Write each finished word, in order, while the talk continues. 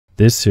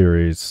This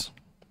series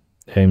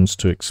aims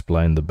to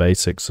explain the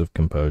basics of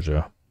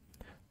Composure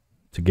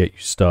to get you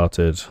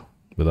started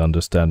with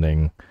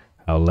understanding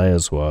how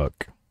layers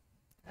work,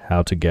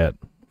 how to get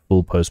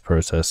full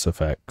post-process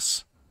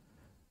effects,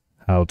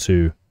 how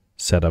to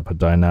set up a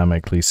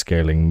dynamically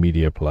scaling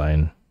media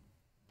plane,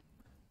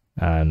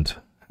 and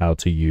how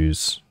to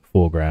use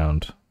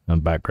foreground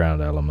and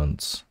background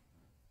elements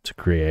to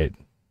create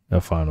a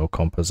final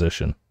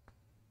composition.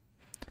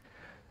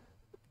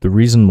 The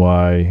reason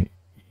why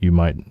you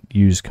might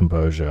use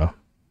Composure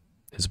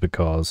is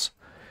because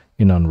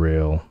in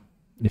Unreal,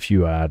 if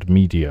you add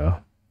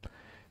media,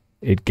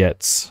 it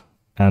gets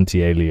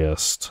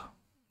anti-aliased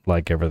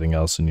like everything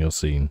else in your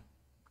scene.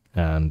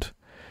 And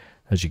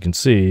as you can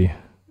see,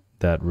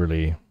 that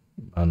really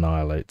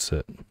annihilates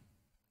it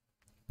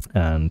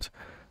and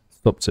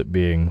stops it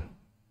being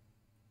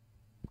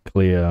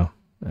clear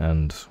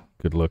and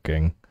good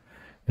looking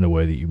in a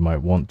way that you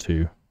might want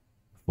to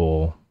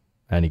for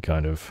any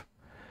kind of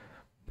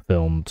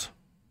filmed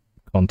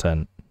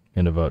content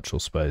in a virtual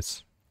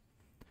space.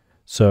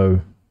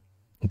 So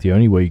the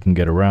only way you can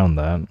get around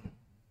that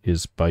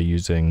is by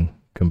using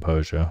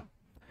Composure.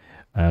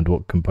 And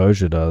what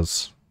Composure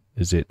does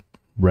is it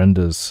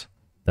renders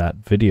that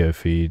video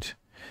feed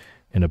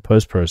in a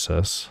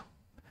post-process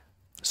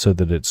so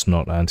that it's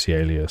not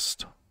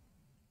anti-aliased.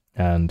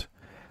 And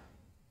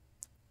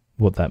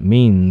what that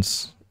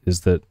means is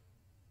that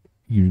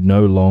you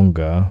no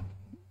longer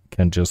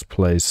can just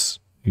place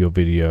your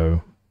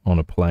video on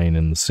a plane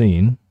in the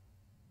scene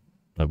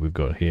like we've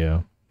got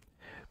here,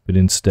 but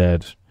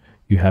instead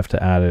you have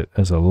to add it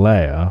as a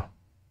layer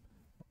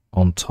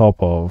on top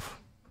of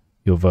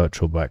your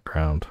virtual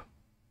background.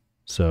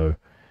 So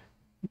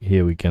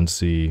here we can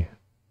see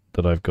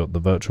that I've got the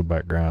virtual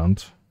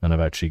background and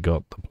I've actually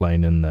got the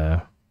plane in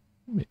there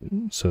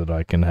so that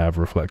I can have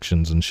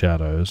reflections and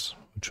shadows,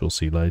 which we'll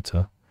see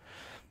later.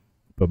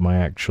 But my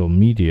actual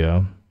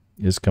media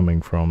is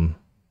coming from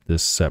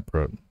this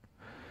separate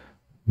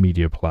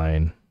media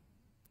plane,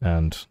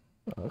 and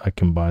I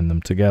combine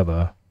them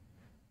together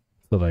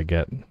so that I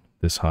get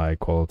this high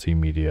quality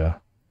media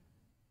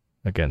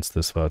against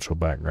this virtual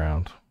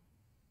background.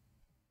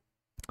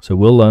 So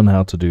we'll learn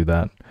how to do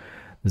that.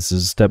 This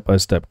is a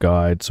step-by-step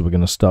guide, so we're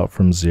going to start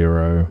from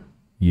 0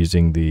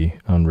 using the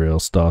Unreal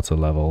starter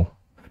level,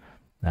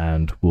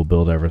 and we'll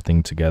build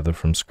everything together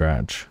from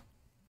scratch.